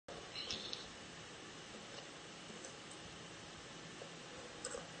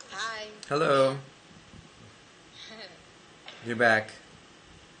Hello. You're back.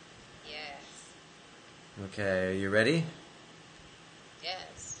 Yes. Okay, are you ready?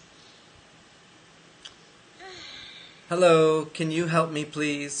 Yes. Hello, can you help me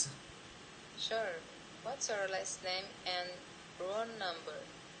please? Sure. What's your last name and room number?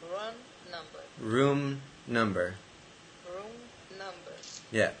 Room number. Room number. Room number.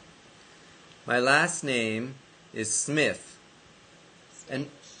 Yeah. My last name is Smith. And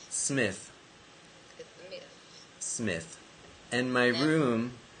Smith. Smith. Smith. Smith. And my And-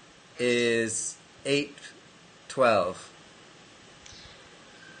 room is 812.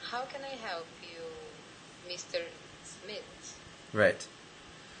 How can I help you, Mr. Smith? Right.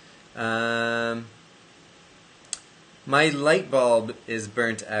 My light bulb is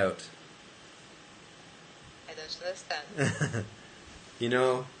burnt out. I don't understand. You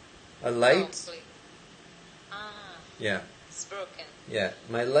know, a No, light? please. Ah, Yeah. it's broken. Yeah.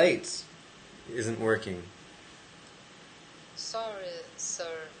 My light isn't working. Sorry,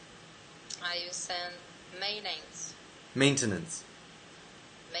 sir. I will send maintenance. Maintenance.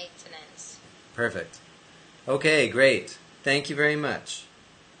 Maintenance. Perfect. Okay, great. Thank you very much.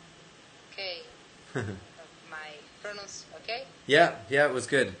 Okay. My pronounce, okay? Yeah, it was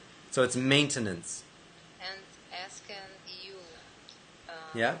good. So it's maintenance. And asking you,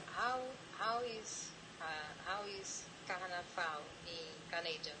 Yeah? how is Carnaval in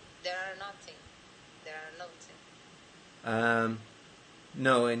Canada? There are nothing.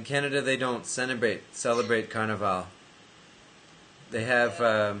 No, in Canada they don't celebrate Carnival. They have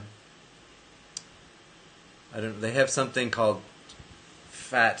I don't know, they have something called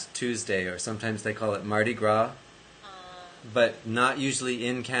Fat Tuesday, or sometimes they call it Mardi Gras, but not usually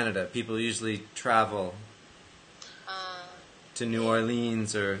in Canada. People usually travel to New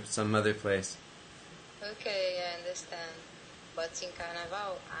Orleans or some other place. Okay, I understand. But in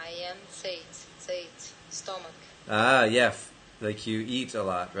Carnaval, I am said, stomach. Ah, yeah, like you eat a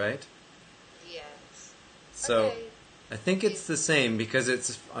lot, right? Yes. So Okay. I think it's the same because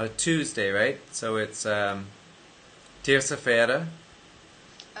it's a Tuesday, right? So it's terça-feira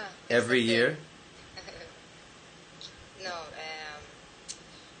every year. No,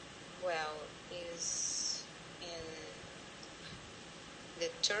 well, is in the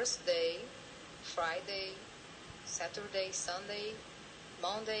Thursday, Friday, Saturday, Sunday,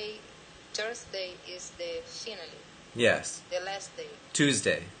 Monday, Thursday is the finale, Yes, the last day.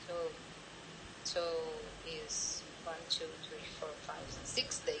 Tuesday. So is 1, 2, 3, 4, 5,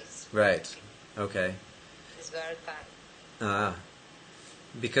 6 days. Right. Okay. It's very tight. Ah.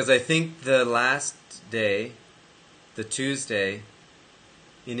 Because I think the last day, the Tuesday,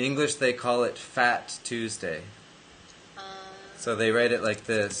 in English they call it Fat Tuesday. So they write it like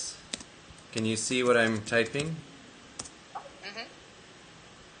this. Can you see what I'm typing? Mm-hmm.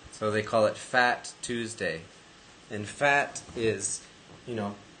 So they call it Fat Tuesday. And fat is,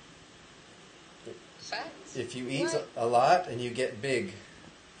 Fat? if you eat What? a lot and you get big,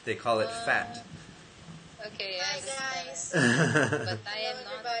 they call it fat. Okay, I Hi understand. guys. But I am Hello,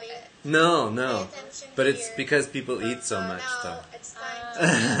 not everybody. fat. No. Pay attention But it's here. because people eat so much, Now though. it's time to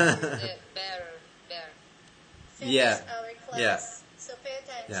Better. finish Yeah. our class. Yeah. So pay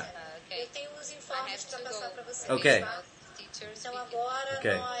attention. Yeah. Okay. Eu tenho os I informes have para to passar go. para vocês. Okay. Tá? Teachers Então speaking. agora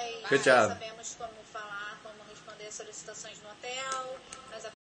Okay. nós Good já job. sabemos como falar, como responder solicitações no hotel. Nós